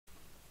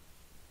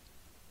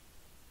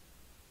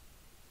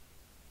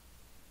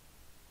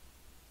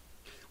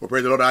Well,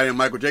 praise the Lord. I am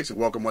Michael Jackson.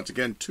 Welcome once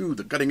again to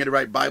the Getting It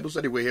Right Bible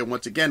Study. We're here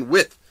once again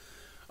with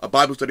a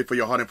Bible study for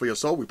your heart and for your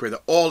soul. We pray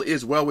that all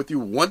is well with you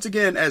once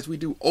again as we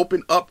do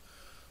open up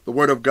the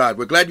Word of God.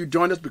 We're glad you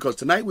joined us because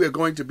tonight we are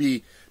going to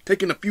be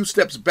taking a few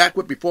steps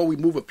backward before we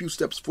move a few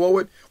steps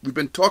forward. We've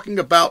been talking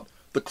about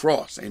the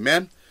cross.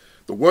 Amen.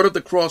 The Word of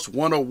the Cross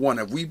 101.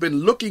 And we've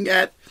been looking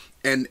at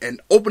and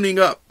opening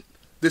up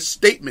this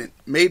statement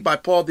made by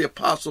Paul the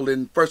Apostle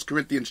in 1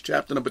 Corinthians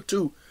chapter number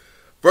 2,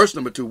 verse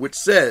number 2, which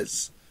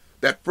says,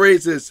 that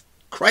phrase is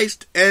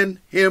Christ and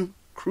Him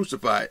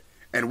crucified.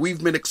 And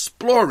we've been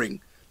exploring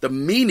the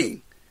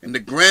meaning and the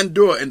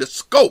grandeur and the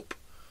scope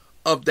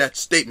of that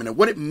statement and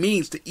what it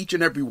means to each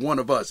and every one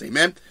of us.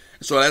 Amen.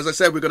 So as I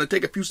said, we're going to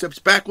take a few steps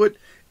backward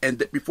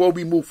and before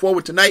we move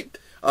forward tonight,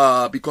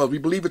 because we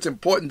believe it's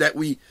important that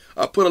we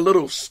put a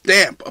little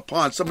stamp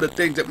upon some of the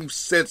things that we've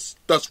said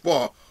thus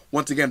far,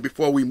 once again,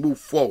 before we move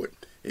forward.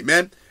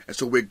 Amen. And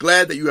so we're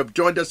glad that you have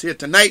joined us here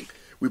tonight.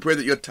 We pray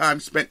that your time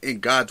spent in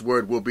God's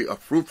Word will be a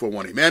fruitful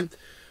one. Amen.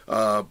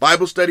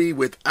 Bible study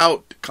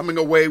without coming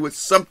away with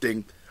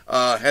something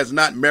has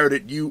not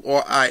merited you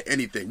or I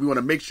anything. We want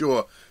to make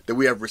sure that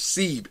we have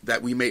received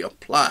that we may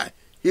apply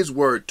His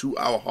Word to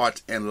our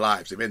hearts and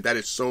lives. Amen. That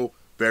is so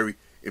very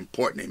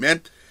important.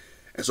 Amen.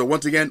 And so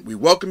once again, we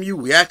welcome you.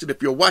 We ask that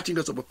if you're watching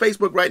us over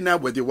Facebook right now,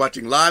 whether you're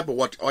watching live or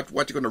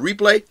watching on the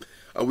replay,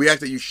 we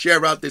ask that you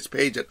share out this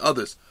page that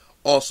others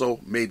also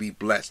may be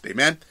blessed.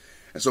 Amen.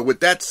 And so with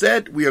that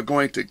said, we are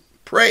going to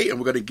pray and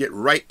we're going to get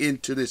right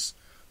into this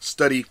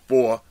study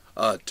for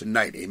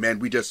tonight. Amen.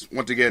 We just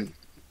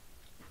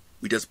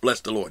bless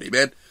the Lord.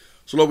 Amen.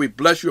 So Lord, we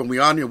bless you and we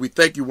honor you and we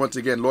thank you once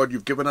again. Lord,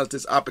 you've given us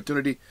this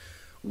opportunity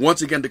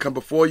once again to come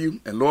before you.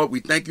 And Lord,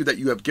 we thank you that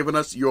you have given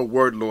us your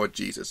word, Lord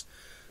Jesus.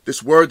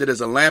 This word that is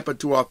a lamp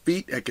unto our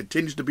feet and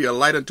continues to be a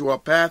light unto our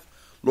path.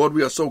 Lord,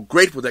 we are so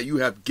grateful that you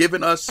have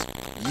given us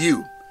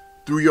you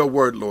through your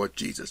word, Lord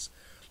Jesus.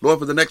 Lord,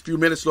 for the next few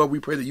minutes, Lord, we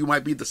pray that you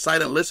might be the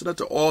silent listener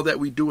to all that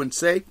we do and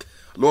say.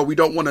 Lord, we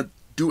don't want to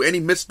do any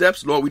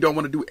missteps. Lord, we don't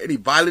want to do any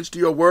violence to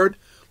your word.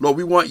 Lord,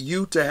 we want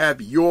you to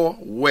have your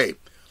way.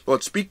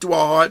 Lord, speak to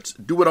our hearts.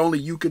 Do what only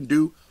you can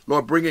do.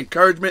 Lord, bring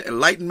encouragement,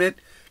 enlightenment,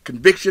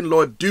 conviction.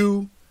 Lord,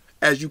 do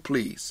as you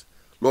please.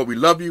 Lord, we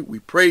love you. We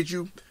praise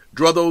you.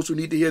 Draw those who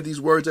need to hear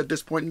these words at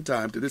this point in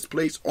time to this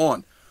place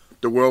on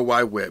the World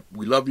Wide Web.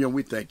 We love you and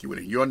we thank you.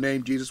 And in your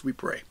name, Jesus, we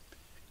pray.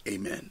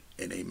 Amen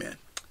and amen.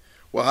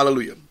 Well,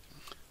 hallelujah.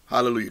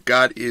 Hallelujah.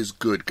 God is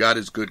good. God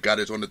is good. God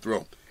is on the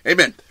throne.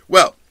 Amen.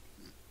 Well,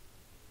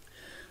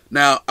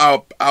 now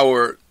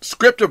our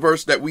scripture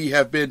verse that we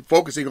have been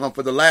focusing on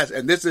for the last,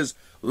 and this is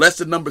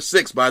lesson number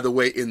 6, by the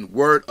way, in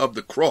Word of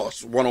the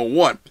Cross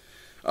 101.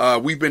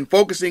 We've been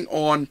focusing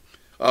on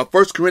 1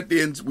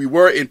 Corinthians. We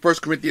were in 1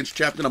 Corinthians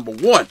chapter number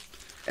 1,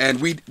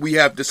 and we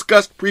have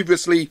discussed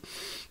previously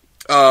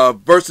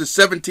verses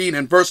 17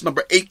 and verse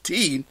number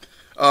 18,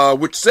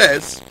 which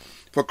says,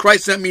 for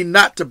Christ sent me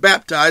not to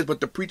baptize,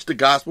 but to preach the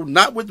gospel,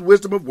 not with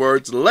wisdom of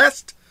words,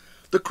 lest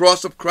the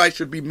cross of Christ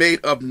should be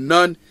made of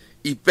none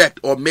effect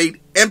or made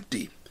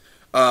empty.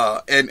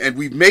 And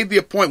we've made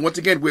the point, once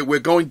again, we're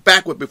going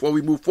backward before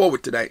we move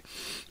forward today.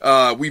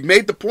 We've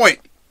made the point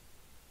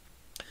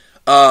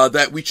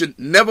that we should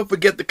never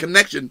forget the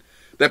connection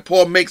that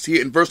Paul makes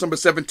here in verse number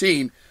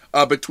 17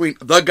 between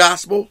the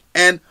gospel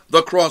and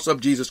the cross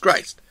of Jesus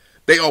Christ.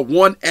 They are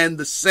one and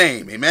the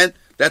same. Amen.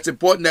 That's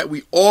important that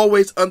we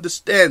always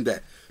understand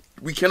that.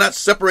 We cannot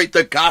separate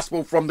the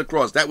gospel from the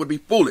cross. That would be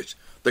foolish.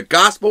 The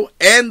gospel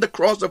and the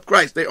cross of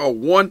Christ, they are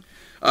one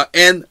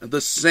and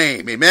the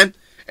same. Amen.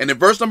 And in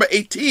verse number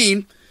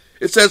 18,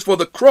 it says, for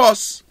the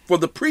cross, for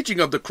the preaching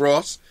of the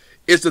cross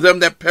is to them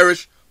that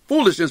perish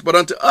foolishness, but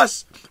unto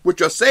us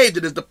which are saved,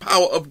 it is the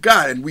power of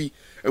God. And we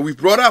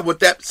brought out what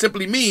that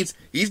simply means.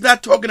 He's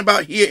not talking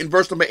about here in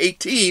verse number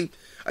 18.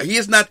 He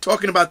is not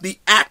talking about the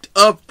act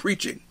of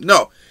preaching.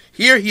 No.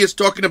 Here he is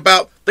talking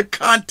about the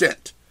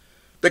content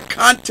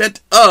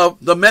of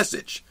the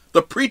message.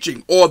 The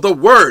preaching or the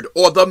word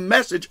or the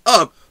message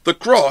of the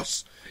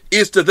cross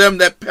is to them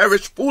that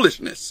perish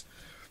foolishness.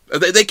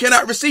 They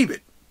cannot receive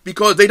it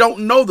because they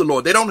don't know the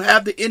Lord. They don't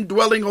have the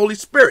indwelling Holy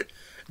Spirit.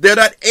 They're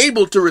not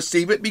able to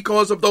receive it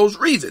because of those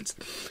reasons.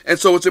 And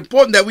so it's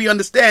important that we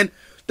understand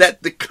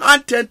that the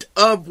content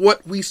of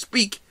what we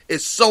speak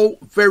is so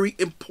very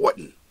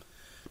important.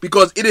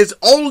 Because it is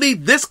only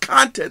this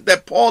content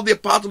that Paul the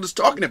Apostle is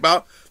talking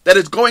about that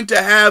is going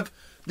to have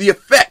the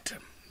effect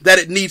that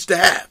it needs to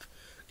have.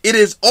 It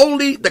is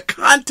only the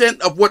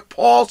content of what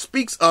Paul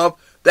speaks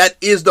of that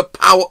is the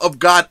power of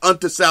God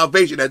unto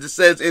salvation, as it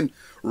says in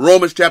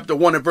Romans chapter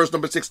 1 and verse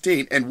number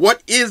 16. And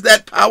what is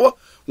that power?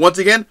 Once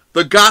again,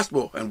 the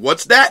gospel. And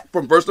what's that?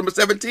 From verse number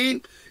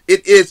 17,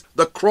 it is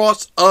the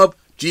cross of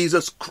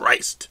Jesus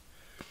Christ.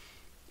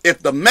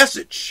 If the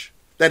message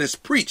that is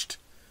preached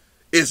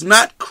is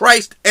not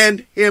Christ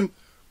and Him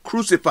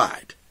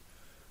crucified,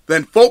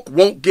 then folk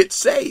won't get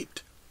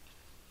saved.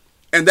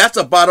 And that's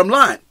a bottom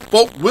line.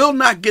 Folk will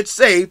not get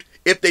saved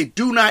if they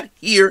do not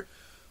hear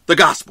the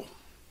gospel.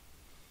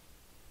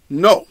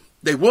 No,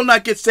 they will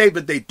not get saved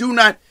if they do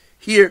not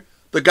hear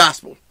the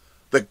gospel.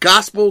 The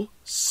gospel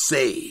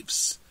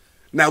saves.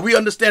 Now, we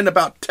understand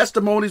about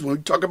testimonies. When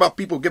we talk about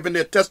people giving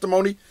their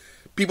testimony,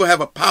 people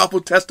have a powerful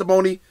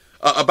testimony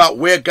about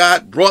where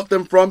God brought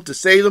them from to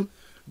save them.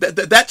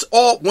 That's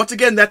all, once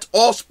again, that's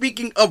all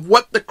speaking of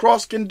what the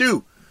cross can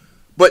do.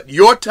 But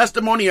your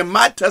testimony and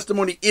my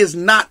testimony is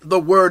not the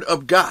word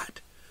of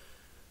God.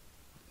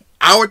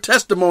 Our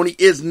testimony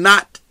is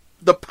not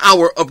the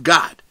power of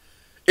God.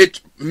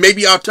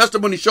 Maybe our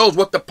testimony shows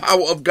what the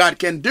power of God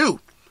can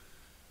do.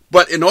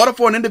 But in order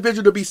for an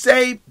individual to be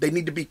saved, they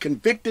need to be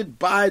convicted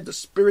by the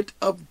Spirit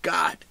of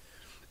God.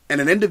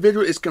 And an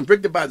individual is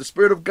convicted by the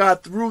Spirit of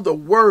God through the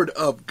Word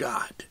of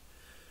God.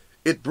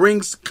 It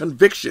brings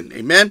conviction.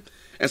 Amen.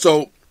 And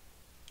so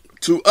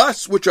to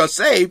us which are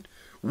saved,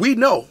 we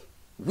know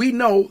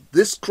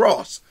this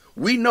cross.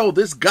 We know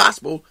this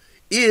gospel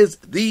is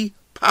the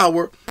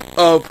power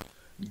of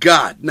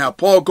God. Now,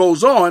 Paul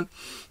goes on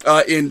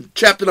in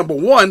chapter number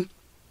 1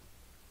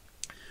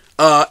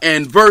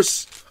 and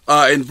verse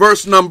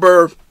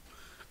number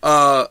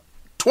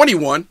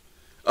 21,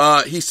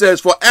 he says,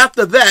 "For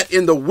after that,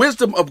 in the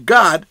wisdom of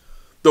God,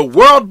 the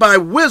world by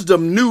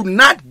wisdom knew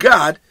not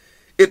God.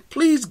 It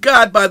pleased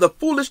God by the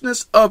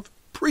foolishness of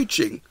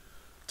preaching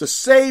to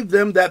save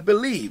them that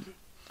believe."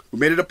 We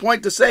made it a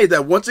point to say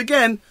that once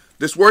again,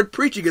 this word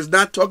preaching is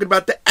not talking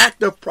about the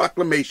act of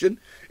proclamation.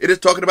 It is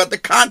talking about the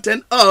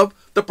content of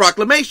the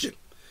proclamation.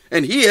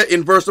 And here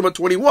in verse number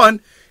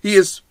 21, he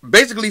is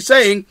basically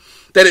saying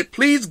that it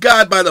pleased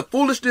God by the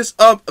foolishness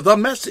of the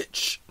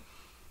message.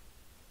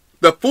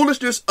 The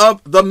foolishness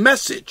of the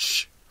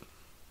message,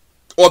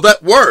 or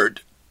that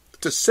word,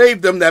 to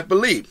save them that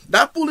believe.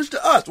 Not foolish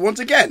to us. Once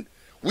again,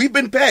 we've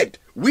been pegged.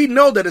 We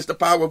know that it's the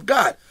power of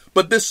God.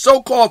 But this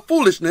so-called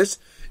foolishness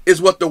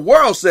is what the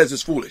world says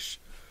is foolish.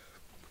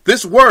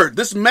 This word,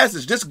 this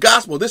message, this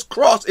gospel, this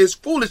cross is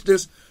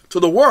foolishness to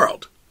the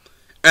world.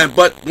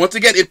 But once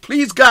again, it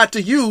pleased God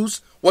to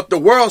use what the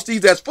world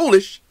sees as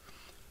foolish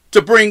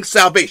to bring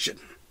salvation.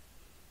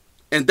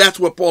 And that's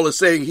what Paul is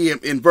saying here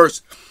in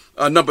verse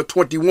number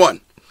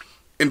 21.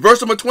 In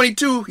verse number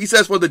 22, he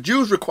says, "For the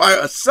Jews require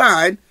a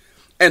sign,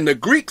 and the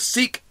Greeks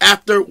seek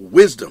after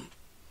wisdom.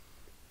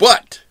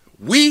 But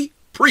we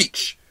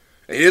preach."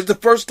 And it is the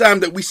first time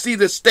that we see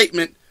this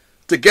statement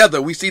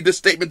together. We see this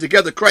statement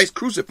together, Christ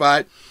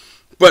crucified.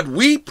 But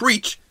we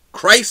preach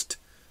Christ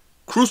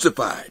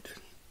crucified.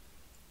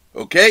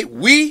 Okay?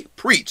 We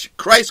preach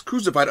Christ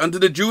crucified. Unto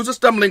the Jews a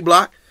stumbling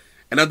block,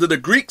 and unto the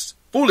Greeks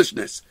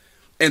foolishness.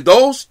 And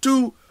those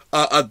two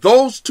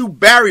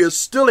barriers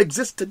still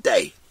exist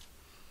today.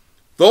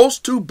 Those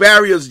two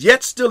barriers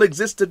yet still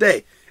exist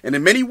today. And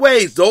in many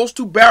ways, those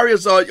two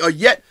barriers are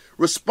yet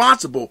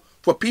responsible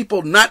for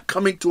people not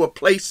coming to a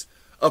place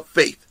of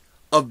faith,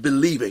 of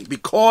believing,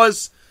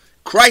 because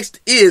Christ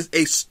is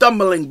a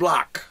stumbling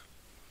block.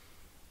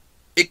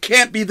 It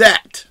can't be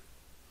that.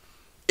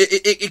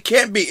 It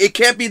can't be. It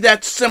can't be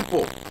that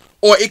simple,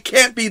 or it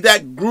can't be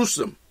that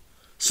gruesome.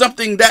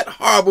 Something that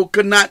horrible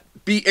could not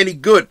be any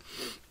good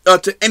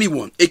to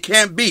anyone. It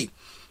can't be.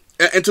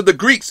 And to the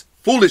Greeks,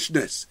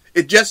 foolishness.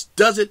 It just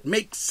doesn't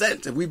make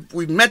sense. And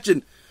we've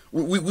mentioned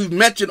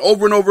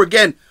over and over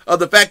again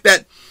the fact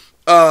that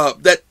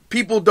that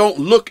people don't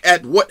look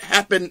at what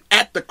happened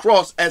at the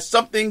cross as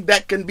something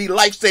that can be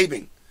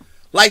life-saving,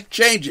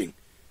 life-changing.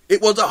 It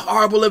was a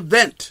horrible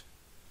event.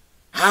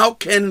 How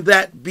can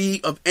that be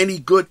of any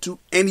good to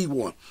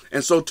anyone?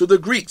 And so to the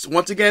Greeks,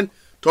 once again,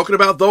 talking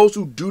about those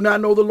who do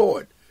not know the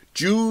Lord,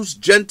 Jews,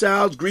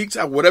 Gentiles, Greeks,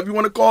 whatever you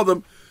want to call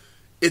them,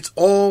 it's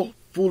all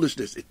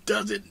foolishness. It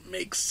doesn't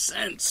make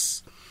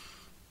sense.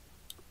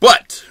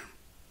 But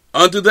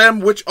unto them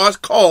which are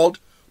called,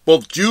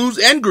 both Jews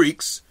and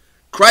Greeks,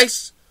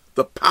 Christ,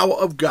 the power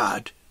of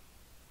God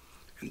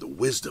and the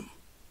wisdom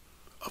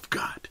of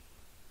God.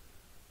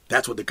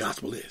 That's what the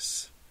gospel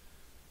is.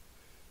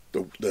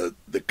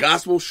 The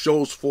gospel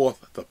shows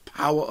forth the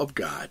power of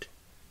God,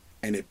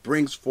 and it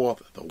brings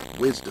forth the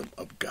wisdom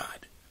of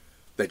God.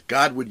 That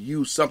God would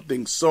use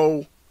something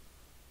so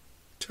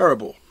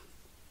terrible,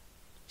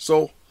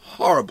 so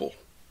horrible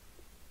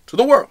to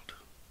the world,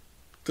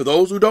 to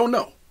those who don't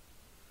know,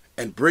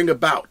 and bring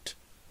about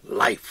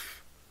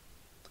life,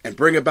 and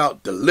bring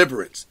about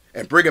deliverance,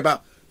 and bring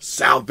about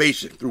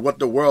salvation through what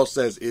the world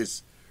says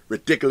is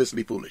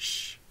ridiculously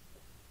foolish.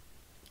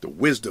 The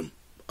wisdom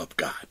of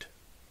God.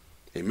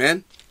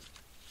 Amen.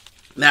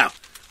 Now,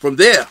 from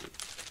there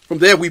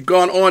we've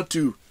gone on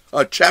to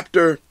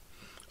chapter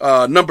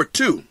number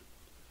 2.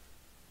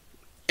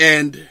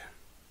 And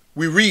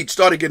we read,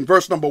 starting in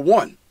verse number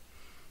 1,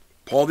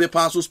 Paul the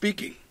Apostle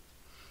speaking.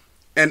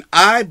 "And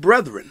I,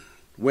 brethren,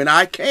 when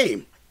I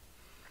came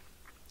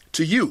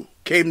to you,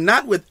 came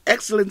not with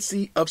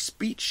excellency of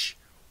speech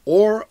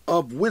or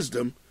of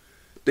wisdom,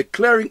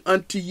 declaring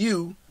unto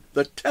you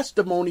the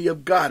testimony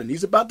of God." And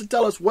he's about to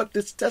tell us what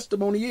this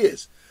testimony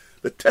is.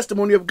 The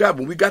testimony of God.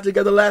 When we got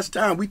together last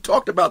time, we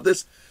talked about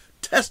this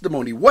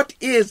testimony. What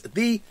is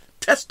the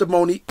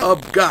testimony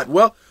of God?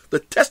 Well, the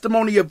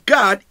testimony of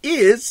God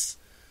is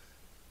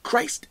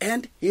Christ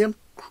and Him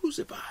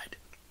crucified.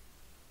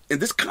 In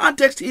this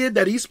context here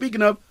that he's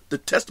speaking of, the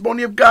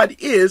testimony of God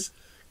is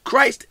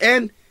Christ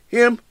and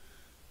him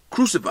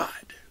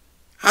crucified.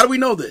 How do we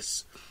know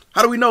this?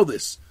 How do we know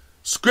this?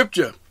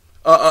 Scripture,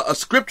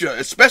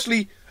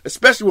 especially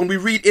when we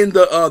read in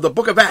the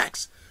book of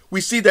Acts, we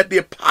see that the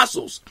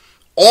apostles,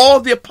 all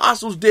the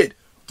apostles did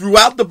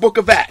throughout the book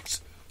of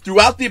Acts,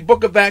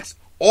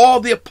 all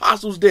the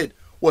apostles did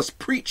was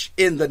preach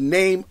in the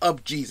name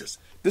of Jesus.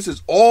 This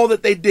is all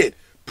that they did.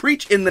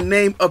 Preach in the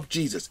name of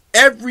Jesus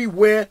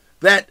everywhere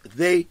that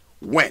they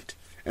went.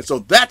 And so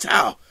that's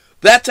how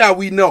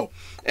we know,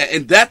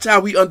 and that's how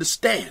we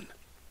understand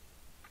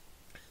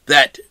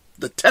that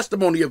the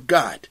testimony of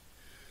God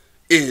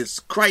is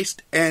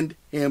Christ and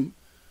him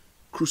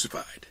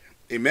crucified.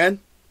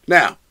 Amen.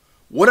 Now,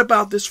 what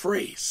about this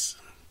phrase?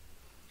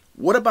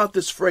 What about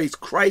this phrase,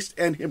 Christ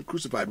and him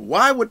crucified?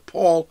 Why would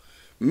Paul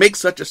make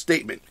such a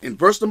statement? In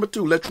verse number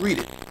 2, let's read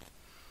it.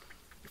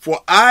 For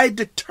I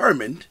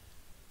determined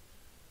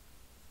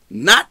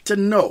not to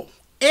know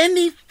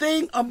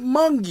anything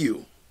among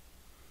you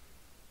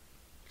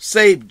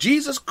save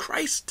Jesus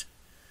Christ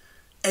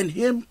and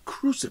him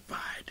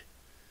crucified.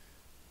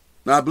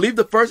 Now, I believe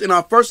in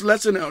our first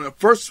lesson, the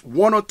first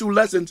one or two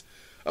lessons,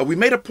 we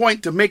made a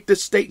point to make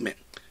this statement,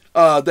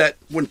 that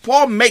when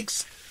Paul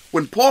makes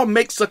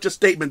such a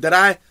statement, that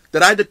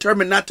I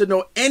determined not to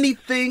know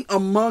anything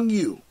among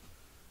you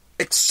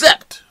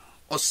except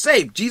or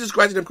save Jesus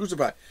Christ and him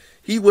crucified.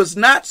 He was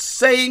not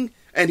saying,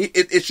 and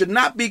it should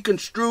not be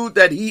construed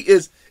that he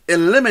is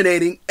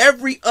eliminating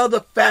every other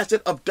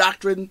facet of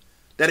doctrine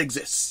that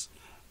exists.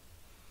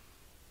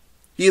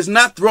 He is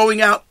not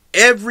throwing out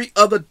every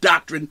other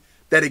doctrine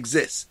that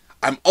exists.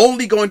 I'm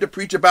only going to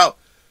preach about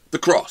the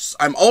cross.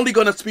 I'm only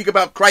going to speak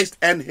about Christ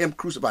and him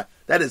crucified.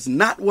 That is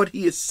not what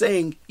he is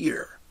saying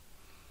here.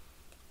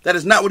 That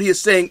is not what he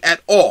is saying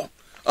at all.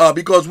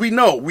 Because we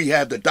know we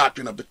have the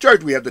doctrine of the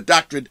church. We have the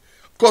doctrine,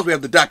 of course, we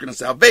have the doctrine of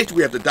salvation.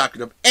 We have the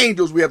doctrine of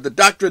angels. We have the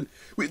doctrine.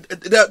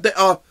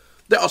 There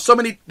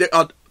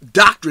are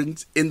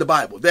doctrines in the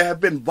Bible. There have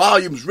been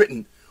volumes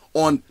written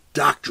on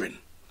doctrine.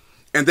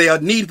 And they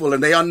are needful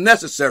and they are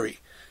necessary.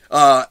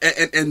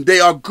 And they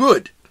are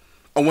good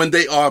when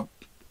they are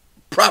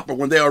proper,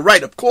 when they are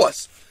right, of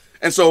course.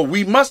 And so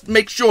we must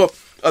make sure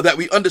that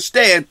we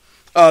understand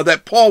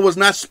that Paul was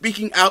not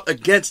speaking out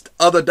against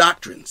other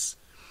doctrines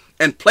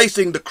and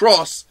placing the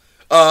cross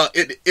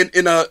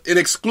in an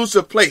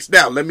exclusive place.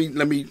 Now, let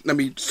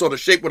me sort of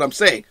shape what I'm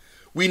saying.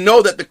 We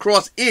know that the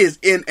cross is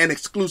in an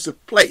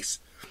exclusive place,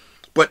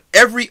 but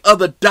every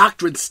other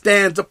doctrine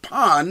stands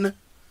upon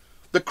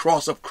the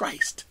cross of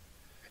Christ.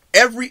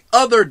 Every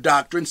other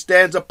doctrine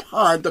stands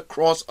upon the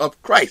cross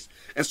of Christ.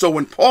 And so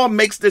when Paul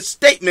makes this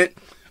statement,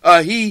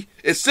 he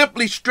is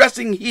simply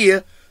stressing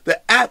here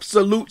the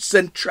absolute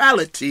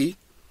centrality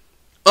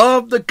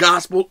of the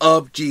gospel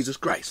of Jesus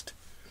Christ.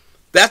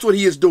 That's what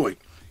he is doing.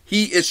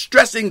 He is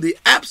stressing the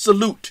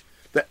absolute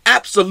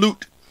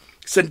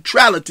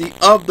centrality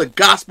of the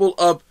gospel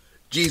of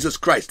Jesus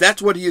Christ.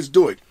 That's what he is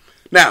doing.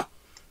 Now,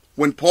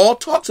 when Paul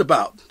talks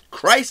about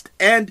Christ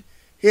and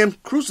him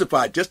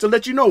crucified, just to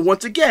let you know,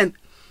 once again,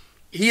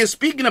 he is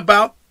speaking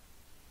about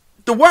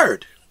the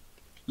word.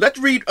 Let's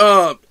read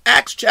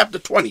Acts chapter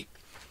 20.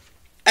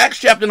 Acts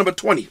chapter number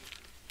 20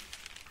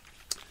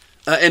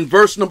 and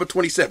verse number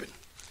 27.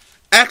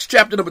 Acts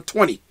chapter number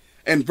 20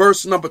 and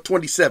verse number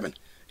 27.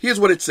 Here's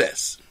what it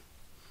says.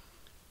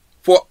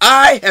 For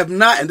I have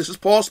not, and this is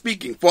Paul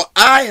speaking, for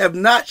I have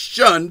not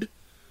shunned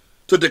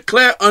to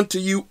declare unto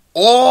you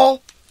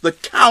all the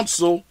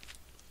counsel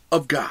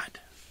of God.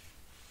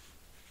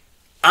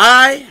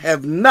 I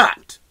have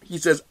not, he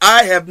says,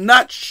 I have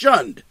not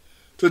shunned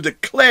to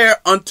declare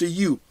unto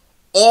you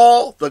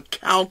all the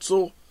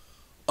counsel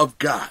of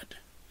God.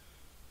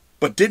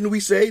 But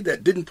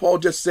didn't Paul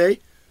just say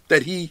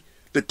that he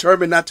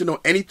determined not to know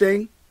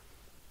anything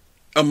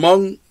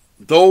among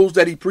those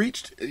that he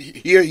preached?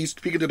 Here he's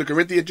speaking to the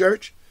Corinthian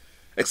church,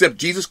 except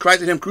Jesus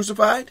Christ and him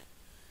crucified.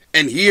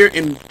 And here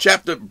in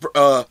chapter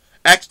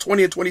Acts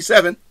 20 and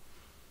 27,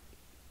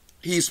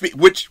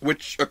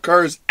 which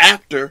occurs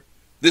after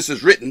this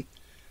is written,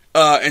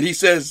 and he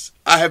says,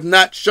 I have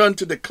not shunned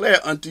to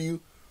declare unto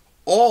you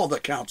all the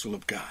counsel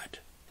of God.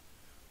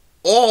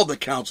 All the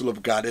counsel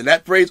of God. And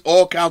that phrase,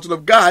 all counsel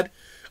of God,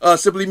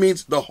 simply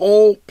means the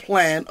whole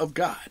plan of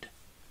God.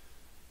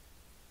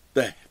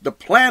 The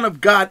plan of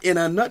God in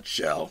a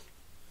nutshell,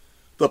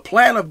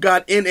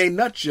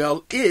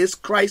 is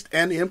Christ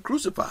and him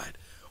crucified.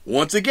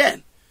 Once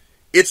again,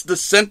 it's the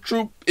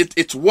central,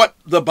 it's what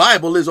the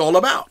Bible is all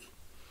about.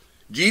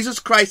 Jesus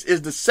Christ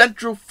is the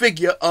central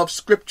figure of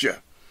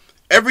Scripture.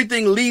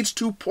 Everything leads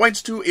to,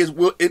 points to,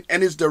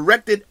 and is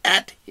directed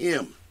at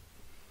him.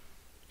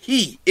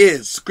 He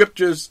is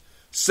Scripture's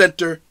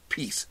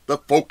centerpiece, the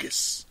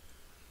focus.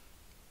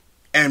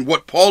 And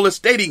what Paul is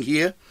stating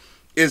here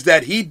is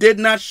that he did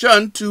not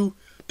shun to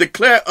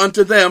declare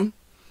unto them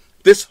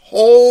this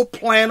whole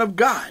plan of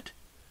God.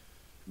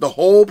 The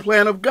whole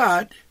plan of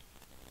God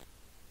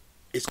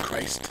is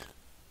Christ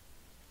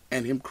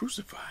and him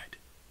crucified.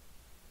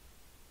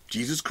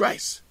 Jesus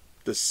Christ,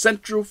 the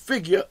central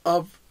figure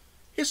of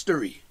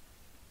history.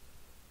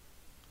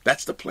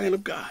 That's the plan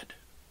of God.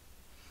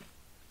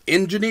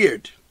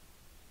 Engineered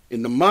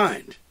in the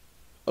mind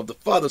of the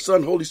Father,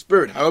 Son, Holy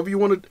Spirit. However you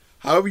want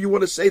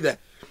to say that.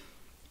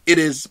 It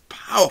is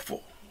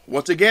powerful.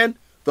 Once again,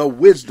 the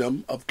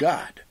wisdom of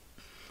God.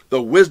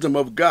 The wisdom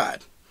of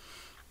God.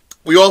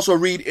 We also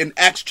read in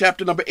Acts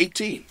chapter number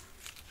 18.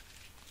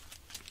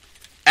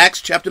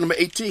 Acts chapter number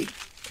 18.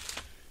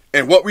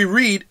 And what we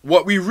read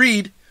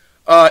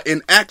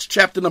in Acts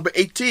chapter number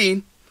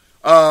 18,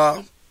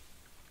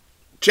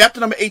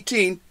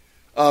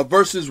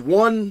 verses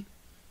 1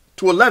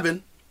 to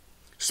 11,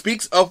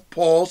 speaks of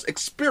Paul's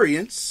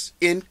experience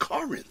in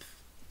Corinth.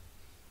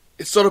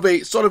 It's sort of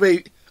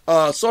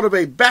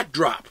a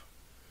backdrop.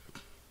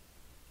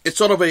 It's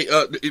sort of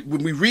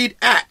when we read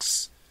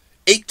Acts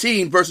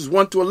 18 verses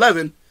 1 to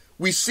 11,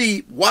 we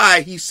see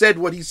why he said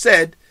what he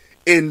said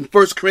in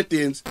 1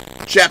 Corinthians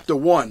chapter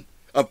 1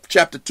 of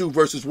chapter 2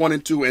 verses 1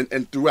 and 2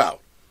 and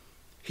throughout.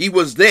 He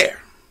was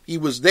there. He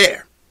was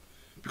there.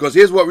 Because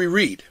here's what we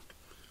read.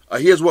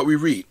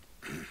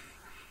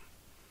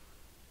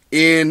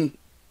 In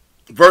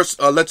verse,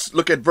 let's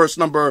look at verse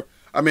number,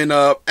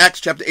 Acts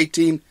chapter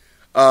 18,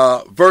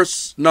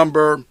 let's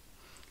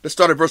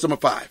start at verse number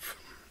 5.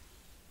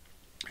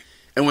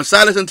 And when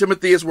Silas and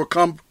Timotheus were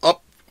come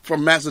up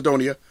from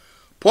Macedonia,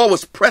 Paul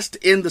was pressed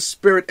in the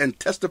spirit and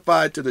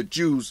testified to the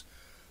Jews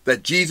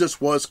that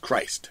Jesus was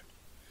Christ.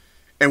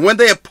 And when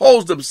they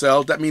opposed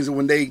themselves, that means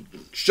when they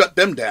shut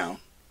them down,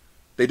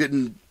 they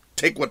didn't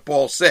take what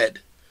Paul said,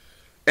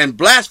 and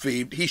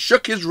blasphemed, he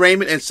shook his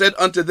raiment and said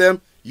unto them,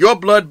 Your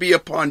blood be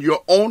upon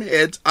your own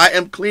heads. I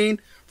am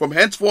clean. From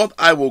henceforth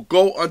I will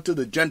go unto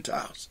the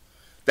Gentiles.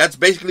 That's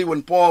basically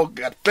when Paul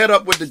got fed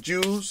up with the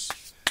Jews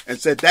and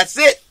said, That's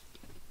it.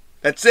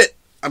 That's it.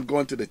 I'm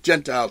going to the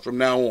Gentiles from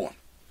now on.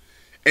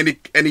 And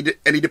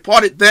he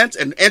departed thence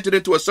and entered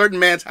into a certain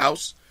man's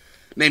house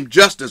named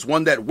Justus,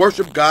 one that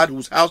worshipped God,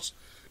 whose house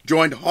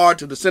joined hard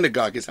to the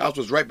synagogue. His house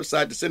was right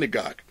beside the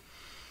synagogue.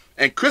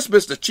 And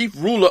Crispus, the chief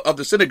ruler of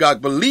the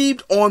synagogue,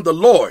 believed on the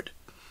Lord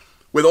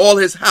with all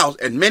his house.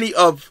 And many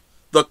of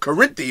the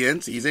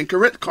Corinthians, he's in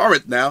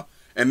Corinth now,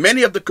 and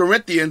many of the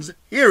Corinthians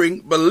hearing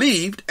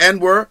believed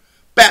and were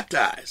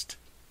baptized.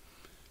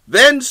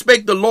 Then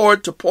spake the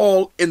Lord to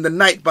Paul in the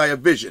night by a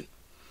vision.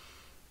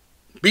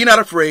 Be not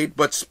afraid,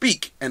 but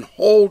speak, and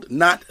hold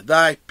not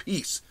thy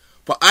peace.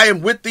 For I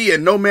am with thee,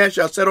 and no man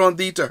shall set on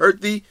thee to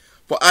hurt thee,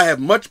 for I have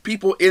much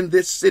people in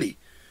this city.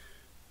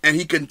 And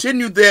he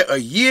continued there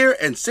 1 year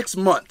and 6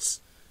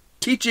 months,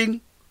 teaching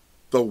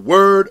the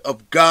word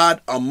of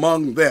God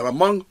among them.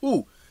 Among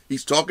who?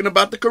 He's talking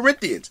about the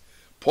Corinthians.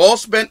 Paul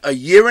spent 1.5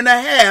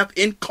 years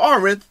in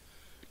Corinth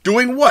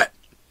doing what?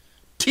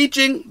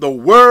 Teaching the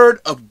word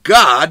of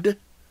God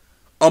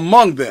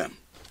among them.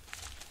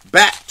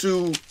 Back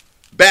to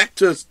 1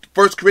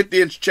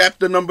 Corinthians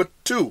chapter number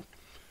 2.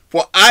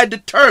 For I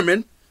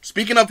determined,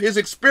 speaking of his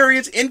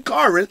experience in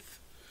Corinth,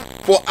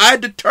 for I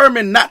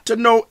determined not to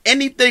know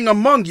anything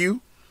among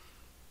you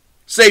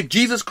save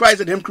Jesus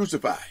Christ and him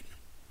crucified.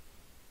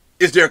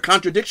 Is there a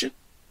contradiction?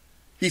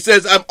 He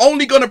says, I'm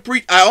only going to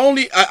preach,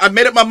 I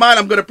made up my mind,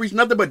 I'm going to preach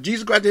nothing but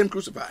Jesus Christ and him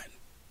crucified.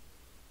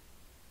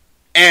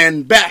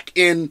 And back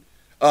in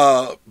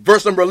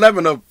verse number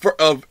 11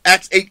 of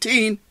Acts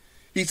 18,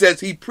 he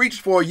says he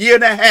preached for 1.5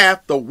 years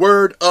the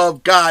word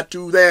of God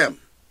to them.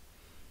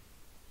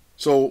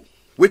 So,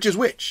 which is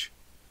which?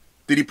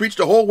 Did he preach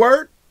the whole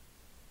word?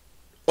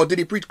 Or did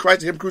he preach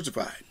Christ and him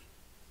crucified?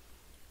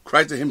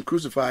 Christ and him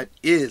crucified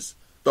is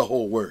the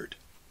whole word.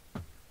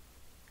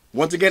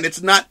 Once again,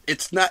 it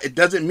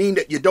doesn't mean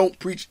that you don't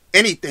preach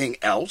anything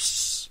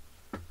else.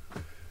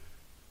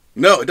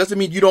 No, it doesn't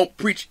mean you don't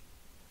preach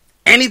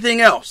anything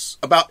else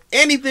about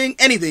anything.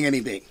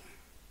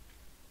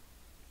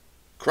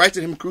 Christ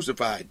and him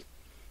crucified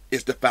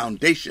is the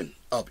foundation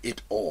of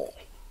it all.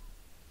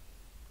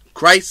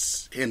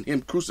 Christ and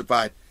him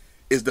crucified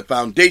is the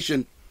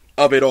foundation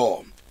of it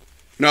all.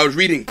 Now I was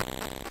reading,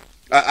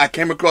 I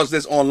came across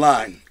this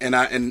online, and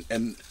I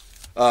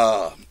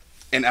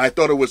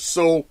thought it was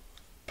so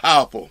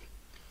powerful.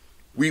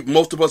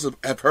 Most of us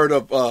have heard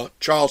of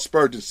Charles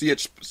Spurgeon,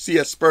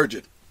 C.S.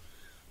 Spurgeon,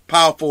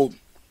 powerful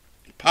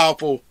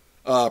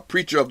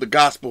preacher of the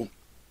gospel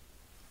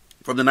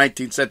from the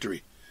 19th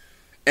century.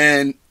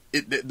 And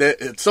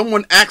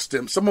someone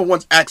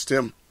once asked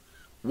him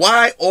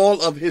why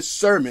all of his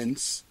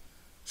sermons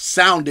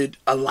sounded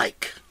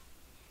alike.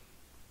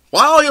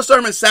 Why all your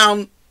sermons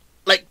sound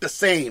like the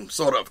same,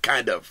 sort of,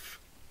 kind of.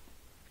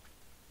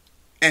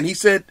 And he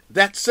said,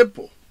 that's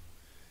simple.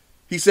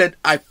 He said,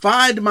 I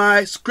find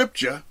my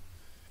scripture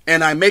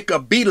and I make a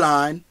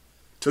beeline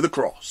to the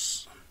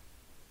cross.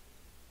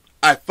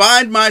 I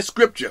find my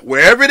scripture,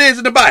 wherever it is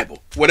in the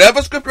Bible,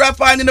 whatever scripture I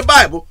find in the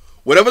Bible,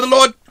 wherever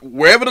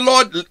the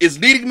Lord is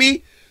leading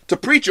me to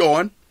preach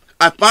on,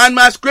 I find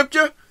my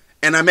scripture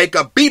and I make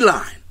a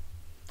beeline,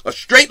 a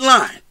straight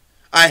line.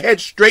 I head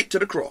straight to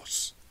the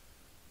cross.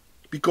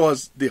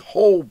 Because the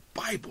whole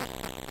Bible,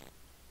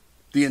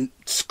 the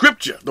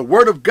scripture, the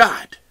word of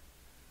God,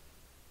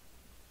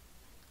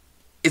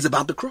 is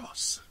about the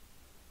cross.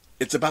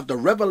 It's about the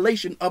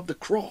revelation of the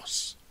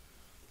cross.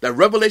 The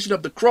revelation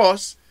of the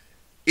cross,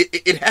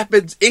 it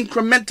happens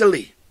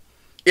incrementally.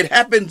 It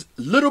happens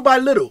little by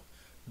little,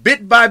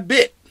 bit by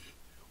bit,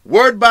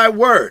 word by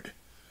word,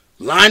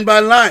 line by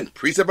line,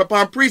 precept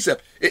upon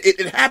precept.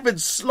 It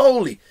happens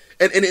slowly,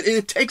 and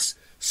it takes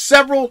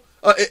several.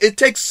 It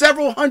takes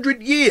several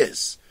hundred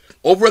years,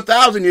 over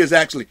 1,000 years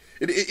actually.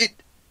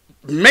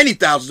 Many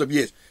thousands of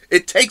years.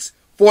 It takes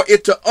for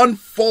it to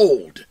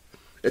unfold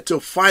until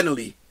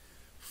finally,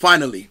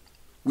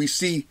 we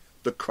see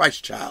the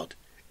Christ child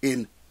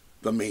in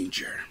the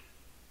manger.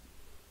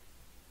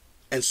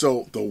 And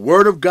so the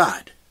Word of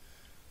God,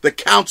 the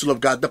counsel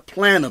of God, the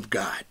plan of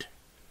God,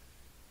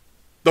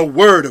 the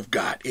Word of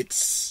God,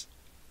 it's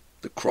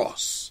the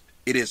cross.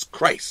 It is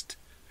Christ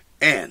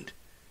and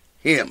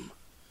Him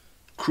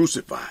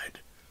crucified.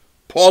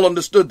 Paul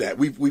understood that.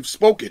 We've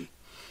spoken.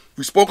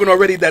 We've spoken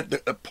already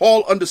that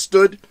Paul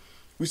understood.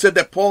 We said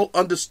that Paul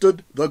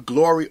understood the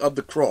glory of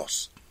the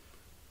cross.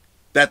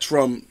 That's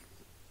from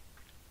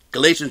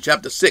Galatians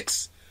chapter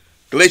 6.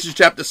 Galatians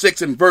chapter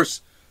 6 and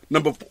verse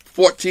number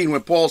 14,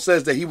 when Paul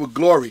says that he would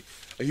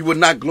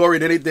not glory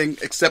in anything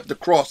except the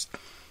cross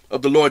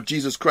of the Lord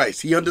Jesus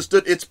Christ. He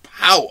understood its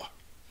power.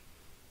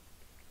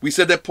 We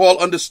said that Paul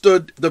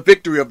understood the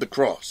victory of the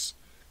cross.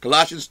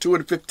 Colossians 2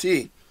 and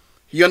 15.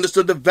 He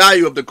understood the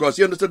value of the cross.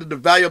 He understood that the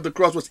value of the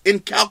cross was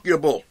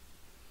incalculable.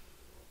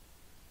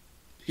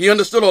 He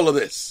understood all of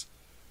this.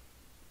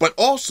 But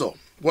also,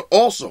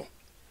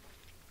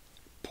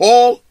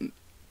 Paul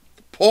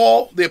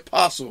the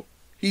apostle,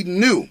 he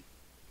knew,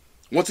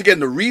 once again,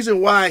 the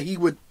reason why he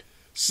would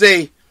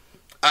say,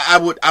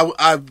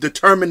 I've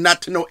determined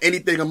not to know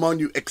anything among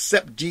you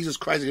except Jesus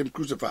Christ and Him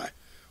crucified.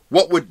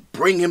 What would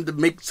bring him to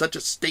make such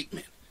a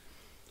statement?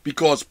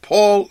 Because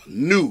Paul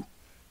knew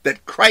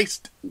that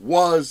Christ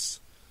was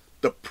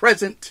the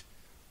present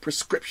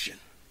prescription.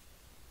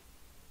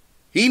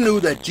 He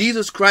knew that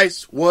Jesus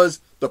Christ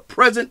was the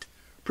present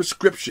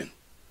prescription.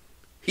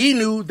 He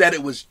knew that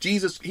it was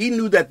Jesus. He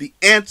knew that the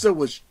answer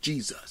was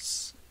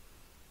Jesus.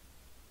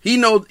 He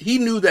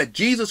knew that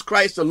Jesus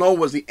Christ alone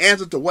was the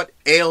answer to what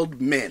ailed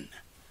men.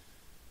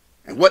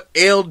 And what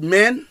ailed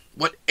men,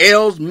 what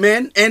ails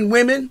men and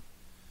women,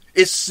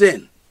 is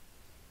sin.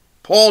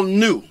 Paul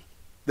knew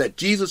that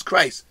Jesus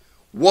Christ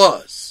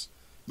was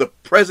the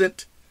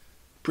present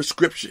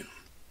prescription.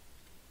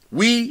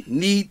 We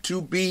need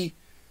to be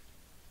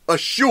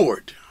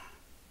assured,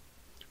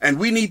 and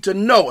we need to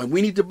know, and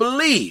we need to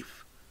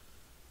believe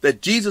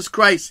that Jesus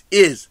Christ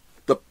is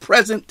the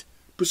present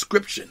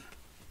prescription.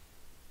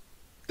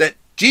 That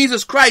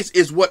Jesus Christ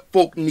is what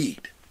folk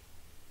need.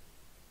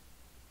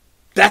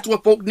 That's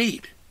what folk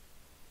need.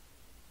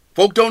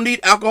 Folk don't need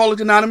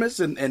Alcoholics Anonymous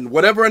and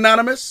whatever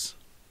Anonymous.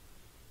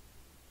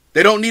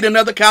 They don't need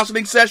another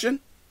counseling session.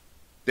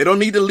 They don't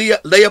need to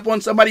lay up on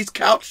somebody's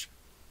couch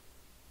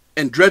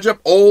and dredge up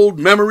old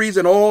memories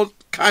and all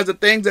kinds of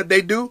things that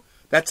they do.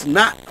 That's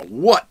not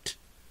what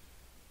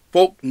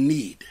folk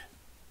need.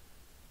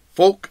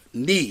 Folk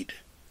need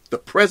the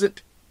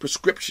present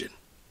prescription.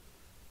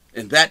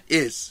 And that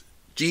is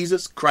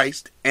Jesus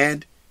Christ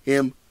and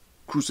Him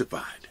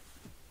crucified.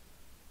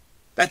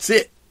 That's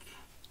it.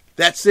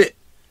 That's it.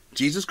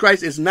 Jesus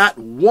Christ is not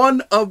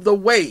one of the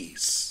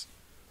ways.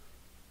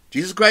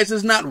 Jesus Christ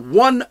is not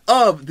one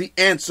of the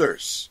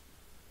answers.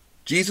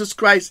 Jesus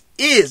Christ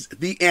is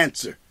the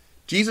answer.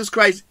 Jesus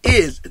Christ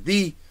is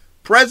the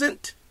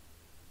present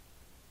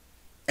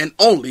and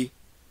only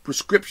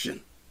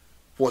prescription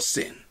for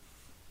sin.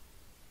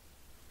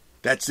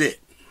 That's it.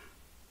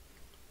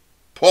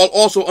 Paul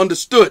also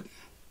understood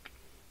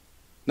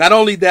not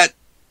only that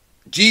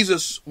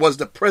Jesus was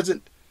the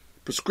present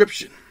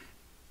prescription,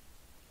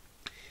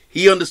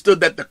 he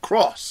understood that the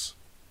cross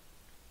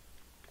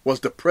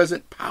was the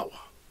present power.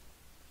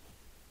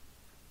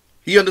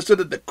 He understood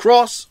that the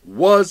cross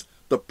was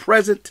the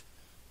present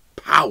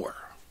power.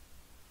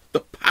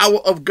 The power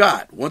of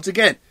God. Once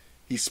again,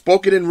 he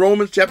spoke it in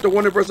Romans chapter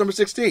 1 and verse number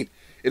 16.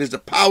 It is the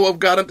power of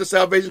God unto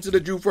salvation to the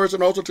Jew first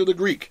and also to the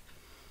Greek.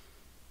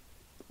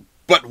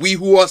 But we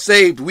who are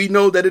saved, we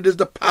know that it is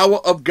the power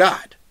of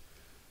God.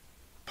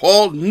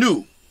 Paul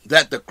knew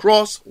that the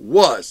cross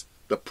was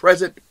the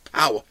present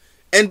power.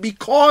 And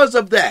because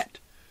of that,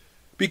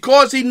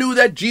 because he knew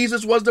that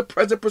Jesus was the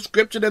present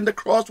prescription and the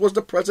cross was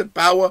the present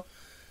power,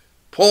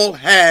 Paul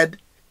had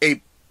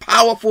a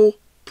powerful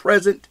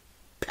present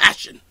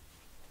passion.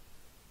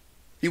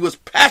 He was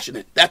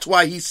passionate. That's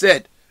why he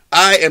said,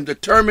 I am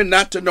determined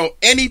not to know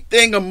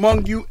anything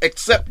among you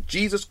except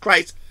Jesus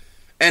Christ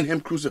and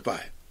Him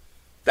crucified.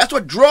 That's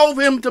what drove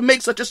him to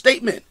make such a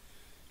statement.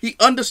 He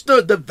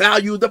understood the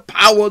value, the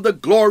power, the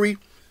glory.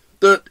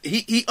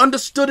 He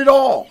understood it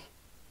all.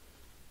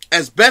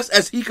 As best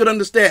as he could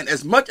understand.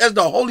 As much as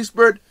the Holy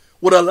Spirit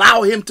would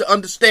allow him to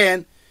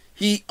understand,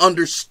 he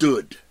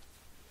understood.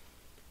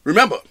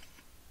 Remember,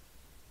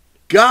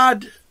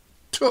 God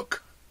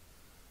took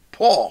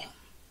Paul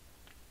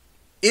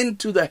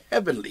into the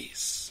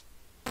heavenlies.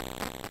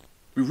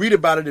 We read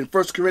about it in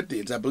 1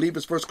 Corinthians. I believe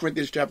it's 1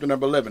 Corinthians chapter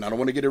number 11. I don't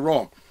want to get it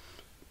wrong.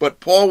 but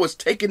Paul was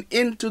taken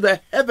into the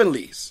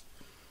heavenlies.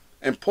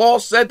 And Paul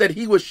said that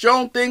he was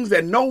shown things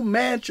that no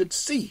man should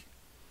see.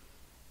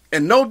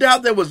 And no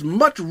doubt there was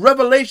much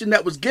revelation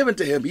that was given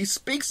to him. He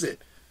speaks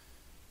it.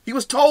 He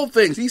was told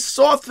things. He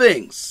saw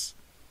things.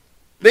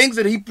 Things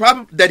that he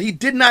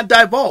did not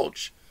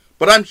divulge.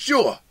 But I'm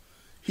sure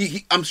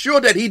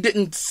that he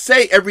didn't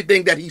say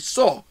everything that he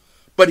saw.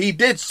 But he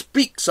did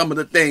speak some of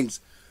the things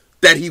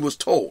that he was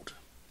told.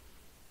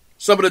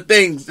 Some of the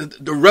things,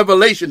 the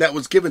revelation that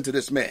was given to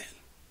this man.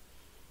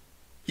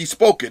 He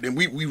spoke it, and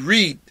we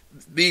read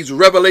these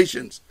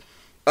revelations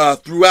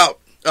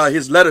throughout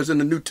his letters in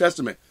the New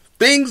Testament.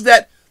 Things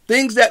that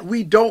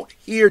we don't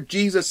hear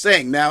Jesus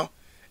saying. Now,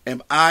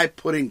 am I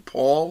putting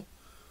Paul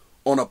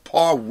on a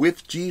par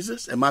with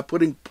Jesus? Am I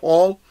putting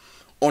Paul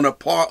on a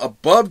par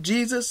above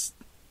Jesus?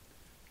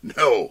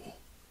 No,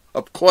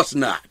 of course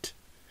not.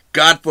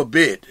 God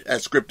forbid,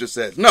 as Scripture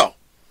says. No.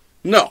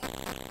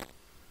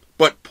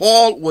 But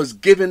Paul was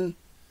given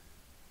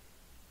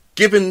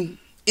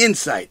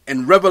insight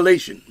and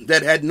revelation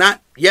that had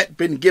not yet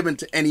been given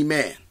to any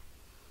man.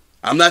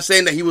 I'm not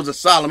saying that he was a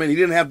Solomon. He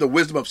didn't have the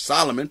wisdom of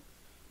Solomon.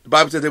 The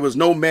Bible says there was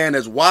no man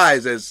as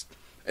wise as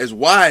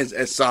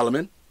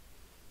Solomon,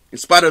 in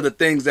spite of the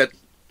things that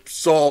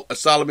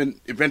Solomon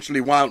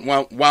eventually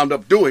wound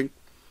up doing.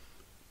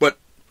 But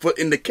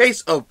in the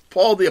case of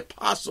Paul the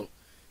Apostle,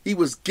 he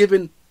was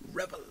given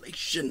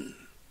revelation.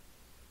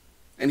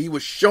 And he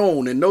was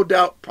shown, and no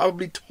doubt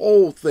probably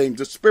told things.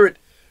 The Spirit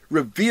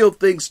revealed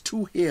things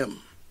to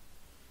him.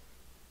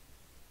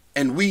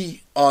 And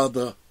we are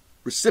the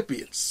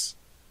recipients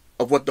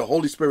of what the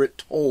Holy Spirit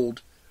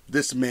told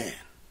this man.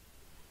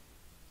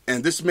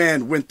 And this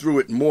man went through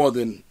it more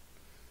than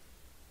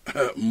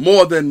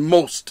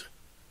most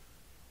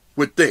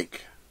would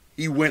think.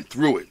 He went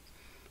through it.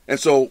 And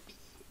so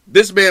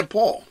this man,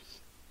 Paul,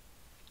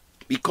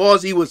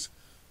 because he was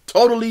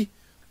totally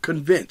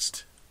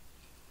convinced,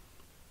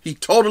 and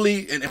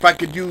if I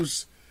could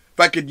use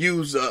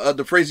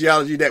the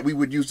phraseology that we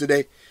would use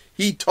today,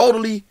 he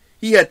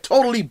had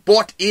totally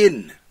bought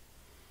in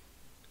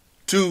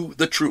to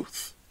the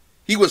truth.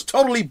 He was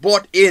totally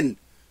bought in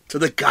to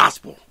the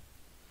gospel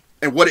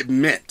and what it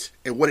meant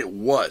and what it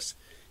was.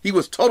 He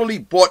was totally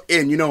bought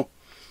in. You know,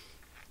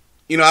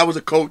 I was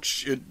a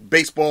coach in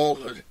baseball.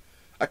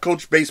 I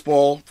coached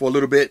baseball for a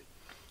little bit.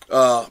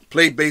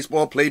 Played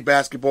baseball, played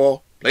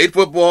basketball, played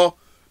football,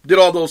 did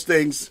all those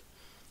things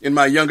in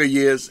my younger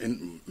years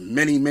and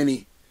many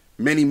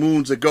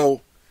moons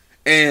ago.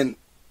 And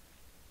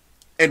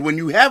when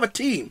you have a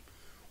team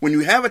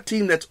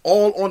that's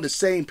all on the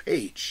same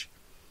page,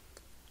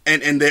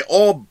 and they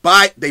all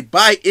buy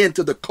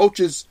into the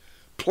coach's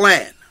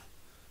plan,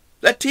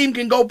 that team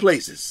can go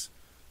places.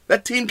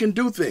 That team can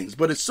do things.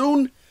 But as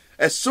soon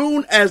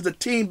as the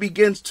team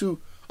begins to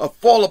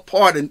fall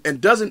apart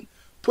and doesn't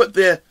put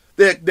their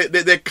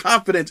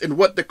confidence in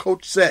what the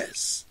coach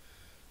says,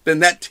 then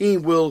that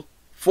team will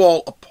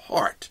fall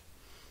apart.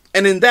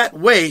 And in that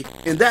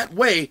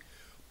way,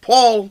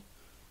 Paul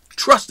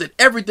trusted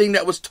everything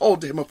that was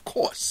told to him, of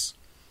course,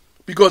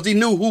 because he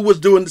knew who was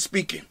doing the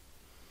speaking.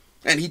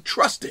 And he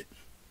trusted.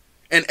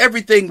 And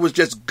everything was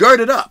just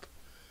girded up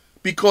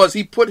because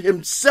he put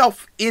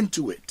himself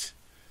into it.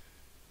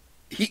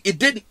 It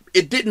did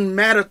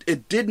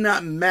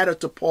not matter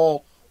to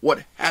Paul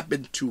what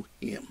happened to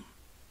him.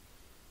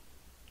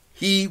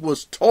 He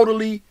was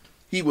totally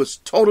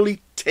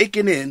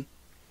taken in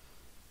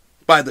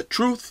by the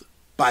truth,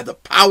 by the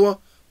power,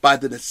 by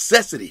the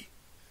necessity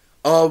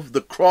of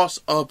the cross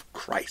of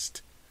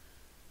Christ.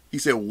 He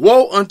said,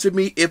 "Woe unto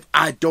me if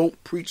I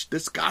don't preach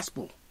this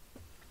gospel."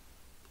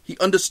 He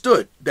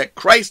understood that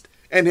Christ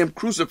and him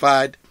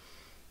crucified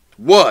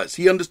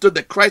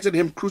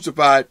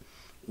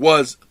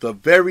was the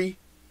very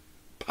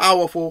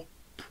powerful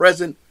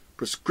present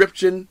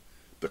prescription.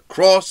 The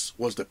cross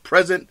was the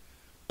present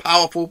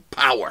powerful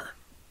power.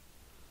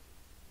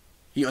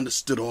 He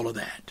understood all of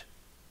that.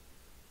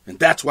 And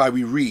that's why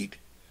we read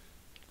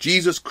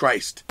Jesus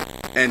Christ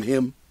and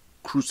him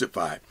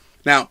crucified.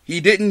 Now, he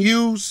didn't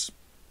use,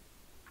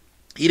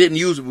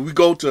 we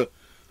go to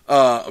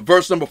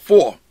verse number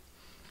 4.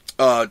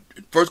 1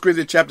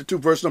 Corinthians chapter 2,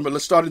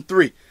 let's start in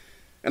 3.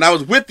 "And I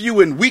was with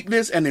you in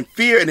weakness and in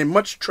fear and in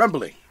much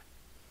trembling."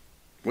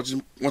 Once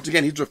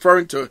again, he's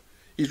referring to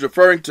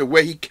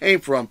where he came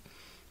from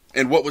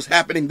and what was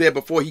happening there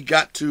before he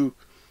got to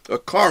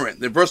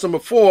Corinth. In verse number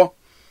 4,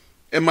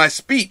 "And my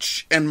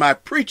speech and my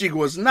preaching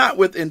was not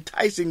with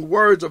enticing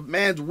words of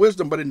man's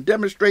wisdom, but in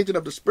demonstration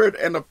of the Spirit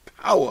and of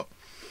power."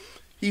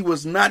 He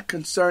was not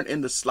concerned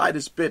in the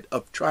slightest bit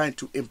of trying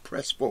to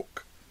impress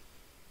folk.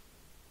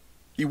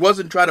 He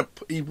wasn't trying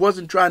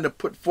to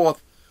put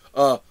forth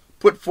a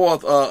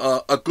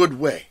good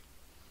way.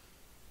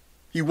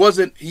 He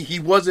wasn't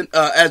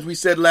as we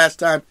said last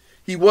time,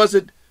 he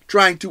wasn't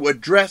trying to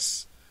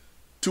address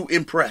to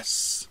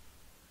impress.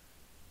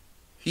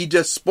 He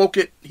just spoke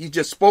it. He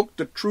just spoke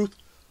the truth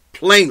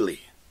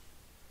plainly.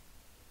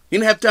 He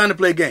didn't have time to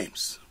play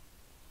games.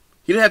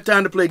 He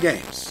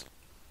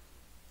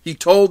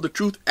told the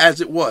truth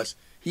as it was.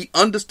 he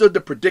understood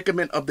the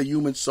predicament of the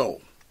human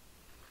soul.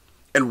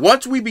 And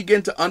once we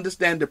begin to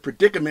understand the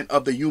predicament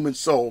of the human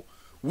soul,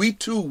 we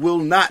too will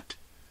not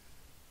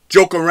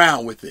joke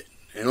around with it.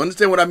 And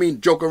understand what I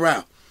mean, joke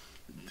around.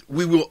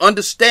 We will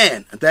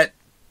understand that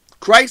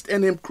Christ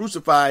and him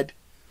crucified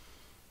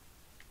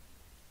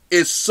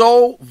is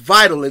so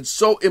vital and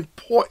so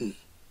important,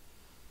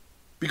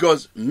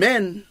 because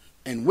men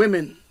and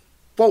women,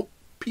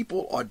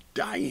 people are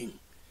dying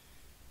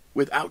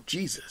without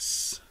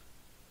Jesus.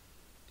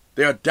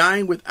 They are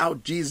dying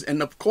without Jesus.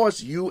 And of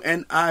course, you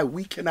and I,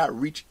 we cannot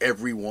reach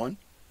everyone.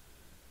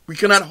 We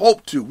cannot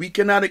hope to. We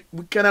cannot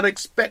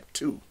expect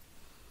to.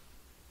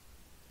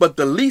 But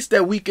the least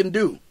that we can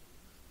do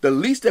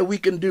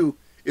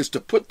is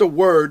to put the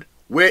word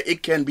where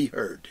it can be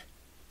heard.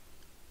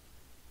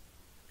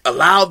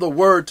 Allow the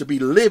word to be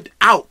lived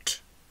out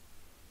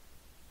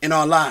in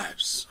our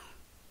lives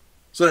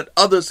so that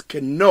others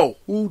can know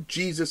who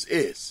Jesus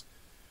is.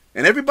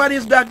 And everybody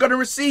is not going to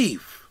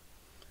receive.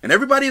 And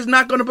everybody is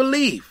not going to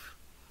believe.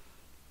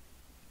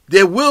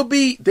 There will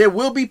be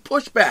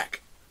pushback.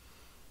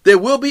 There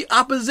will be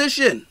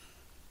opposition.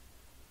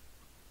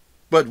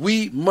 But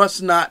we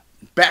must not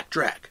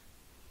backtrack.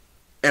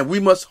 And we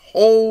must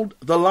hold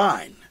the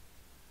line.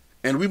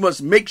 And we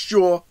must make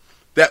sure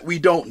that we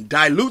don't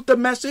dilute the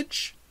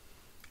message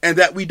and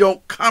that we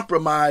don't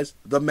compromise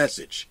the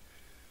message.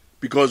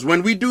 Because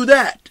when we do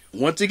that,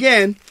 once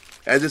again,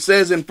 as it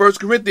says in 1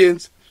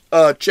 Corinthians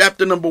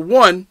chapter number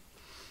 1,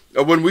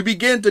 when we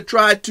begin to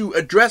try to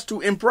address to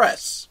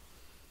impress,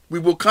 we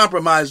will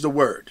compromise the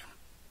word.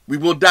 We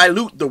will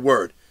dilute the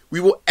word.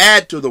 We will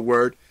add to the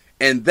word,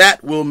 and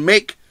that will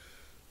make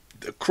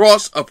the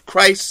cross of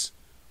Christ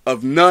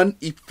of none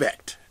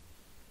effect.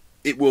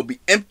 It will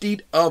be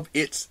emptied of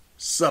its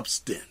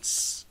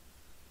substance.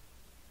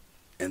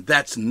 And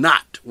that's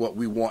not what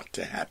we want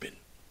to happen.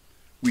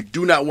 We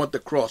do not want the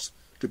cross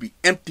to be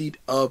emptied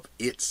of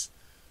its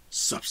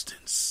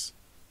substance.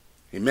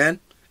 Amen?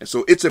 And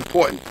so it's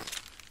important.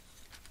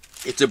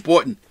 It's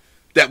important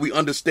that we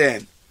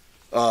understand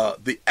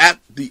the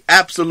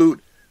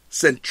absolute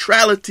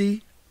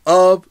centrality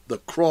of the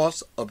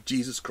cross of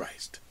Jesus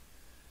Christ.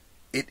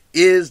 It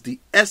is the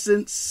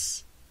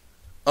essence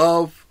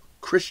of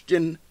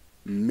Christian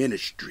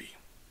ministry.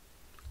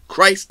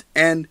 Christ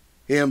and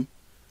him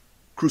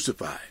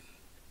crucified.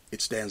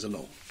 It stands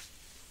alone.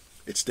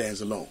 It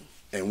stands alone.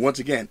 And once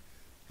again,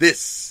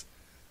 this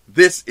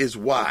is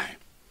why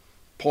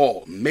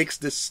Paul makes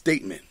this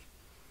statement.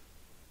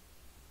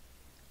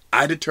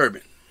 I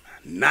determine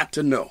not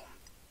to know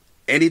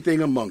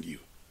anything among you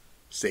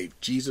save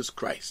Jesus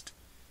Christ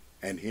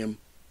and him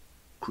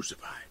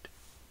crucified.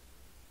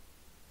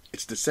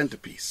 It's the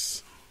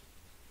centerpiece.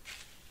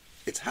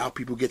 It's how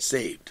people get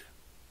saved.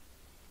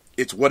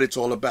 It's what it's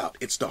all about.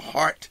 It's the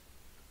heart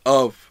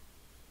of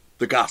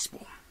the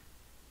gospel.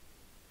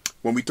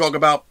 When we talk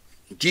about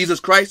Jesus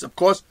Christ, of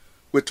course,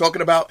 we're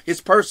talking about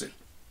his person.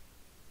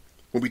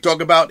 When we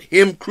talk about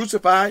him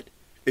crucified,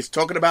 it's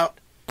talking about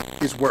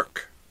his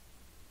work.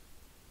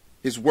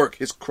 His work,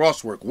 his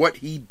cross work, what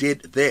he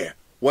did there,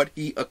 what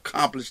he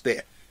accomplished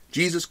there.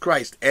 Jesus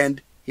Christ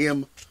and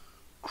him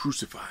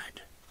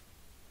crucified.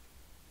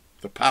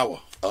 The power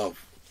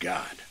of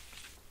God.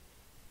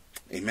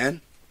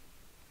 Amen.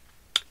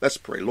 Let's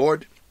pray.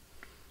 Lord,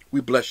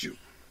 we bless you.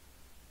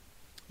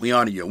 We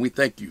honor you and we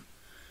thank you.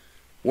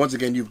 Once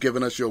again, you've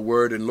given us your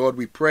word. And Lord,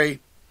 we pray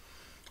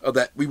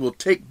that we will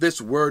take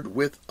this word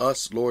with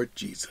us, Lord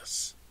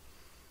Jesus.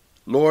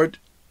 Lord,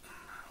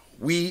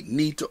 we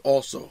need to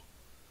also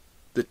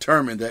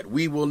determine that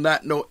we will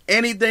not know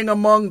anything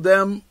among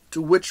them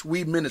to which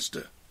we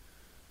minister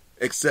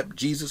except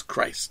Jesus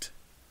Christ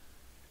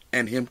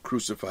and him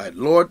crucified.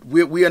 Lord,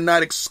 we are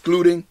not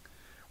excluding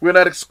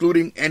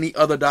any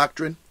other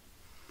doctrine.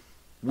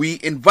 We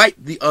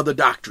invite the other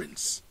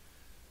doctrines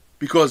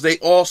because they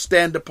all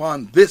stand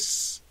upon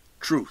this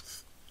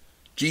truth,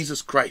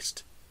 Jesus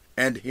Christ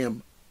and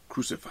him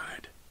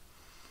crucified.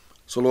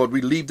 So Lord,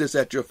 we leave this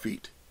at your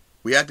feet.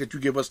 We ask that you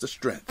give us the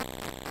strength.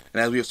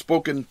 And as we have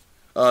spoken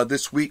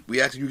this week, we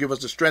ask that you give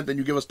us the strength and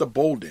you give us the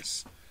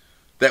boldness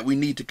that we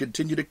need to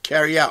continue to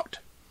carry out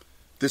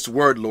this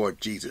word, Lord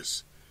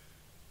Jesus.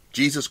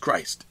 Jesus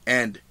Christ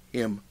and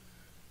him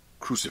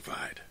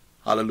crucified.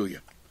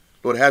 Hallelujah.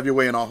 Lord, have your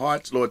way in our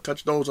hearts. Lord,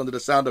 touch those under the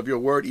sound of your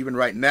word even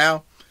right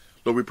now.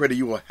 Lord, we pray that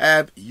you will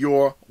have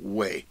your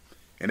way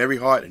in every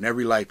heart and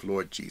every life,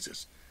 Lord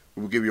Jesus.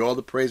 We will give you all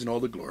the praise and all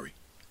the glory.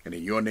 And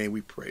in your name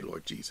we pray,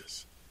 Lord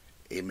Jesus.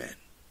 Amen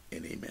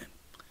and amen.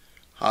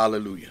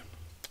 Hallelujah.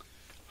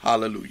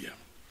 Hallelujah.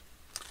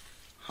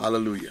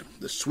 Hallelujah.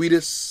 The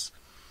sweetest,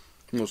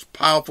 most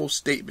powerful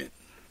statement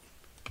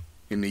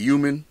in the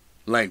human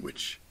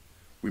language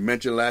we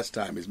mentioned last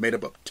time is made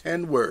up of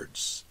 10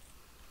 words.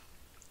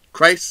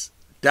 Christ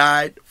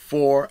died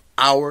for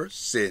our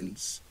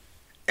sins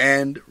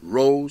and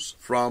rose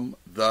from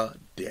the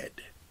dead.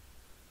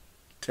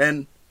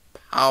 10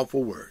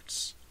 powerful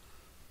words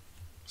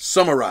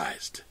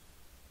summarized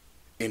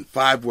in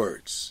 5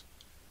 words.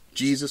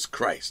 Jesus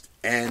Christ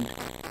and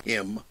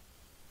him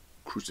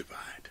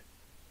crucified.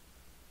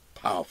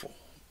 Powerful.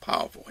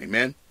 Powerful.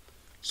 Amen.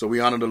 So we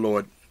honor the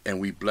Lord and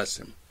we bless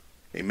him.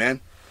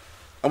 Amen.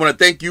 I want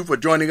to thank you for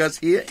joining us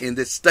here in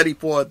this study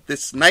for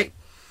this night.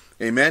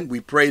 Amen. We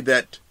pray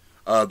that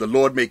the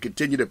Lord may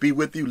continue to be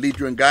with you, lead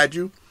you, and guide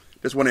you.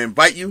 Just want to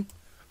invite you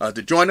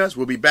to join us.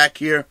 We'll be back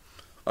here,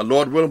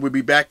 Lord willing, we'll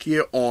be back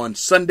here on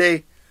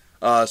Sunday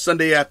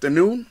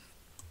afternoon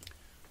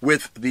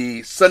with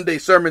the Sunday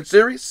sermon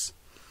series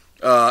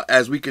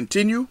as we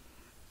continue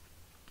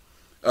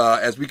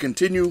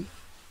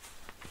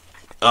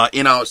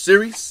in our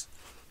series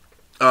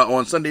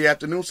on Sunday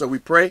afternoon. So we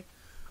pray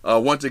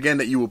once again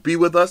that you will be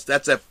with us.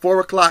 That's at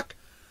 4 o'clock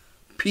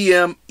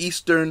p.m.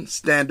 Eastern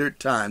Standard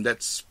Time.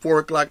 That's 4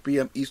 o'clock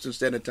p.m. Eastern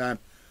Standard Time.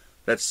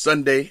 That's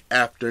Sunday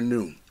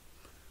afternoon.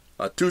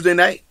 Tuesday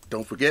night,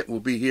 don't forget, we'll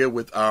be here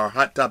with our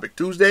Hot Topic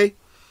Tuesday.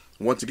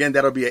 Once again,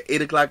 that'll be at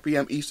 8 o'clock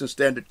p.m. Eastern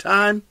Standard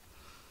Time.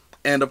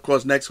 And, of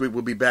course, next week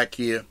we'll be back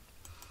here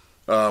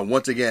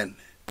once again,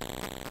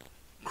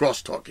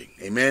 cross-talking.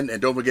 Amen.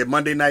 And don't forget,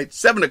 Monday night,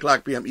 7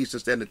 o'clock p.m. Eastern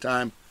Standard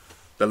Time,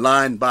 the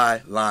Line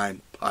by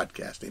Line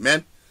podcast.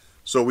 Amen.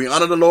 So we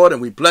honor the Lord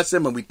and we bless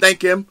him and we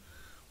thank him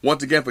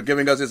once again for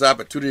giving us this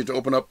opportunity to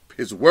open up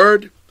his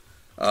word.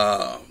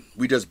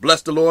 We just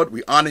bless the Lord,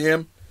 we honor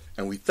him,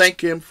 and we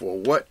thank him for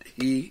what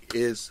he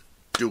is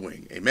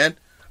doing. Amen.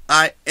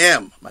 I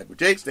am Michael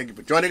Jakes. Thank you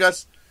for joining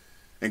us.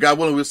 And God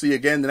willing, we'll see you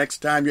again the next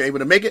time you're able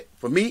to make it.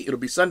 For me, it'll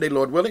be Sunday,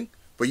 Lord willing.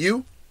 For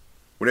you,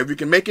 whenever you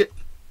can make it,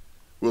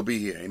 we'll be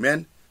here.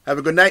 Amen. Have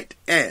a good night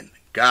and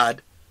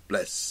God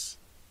bless.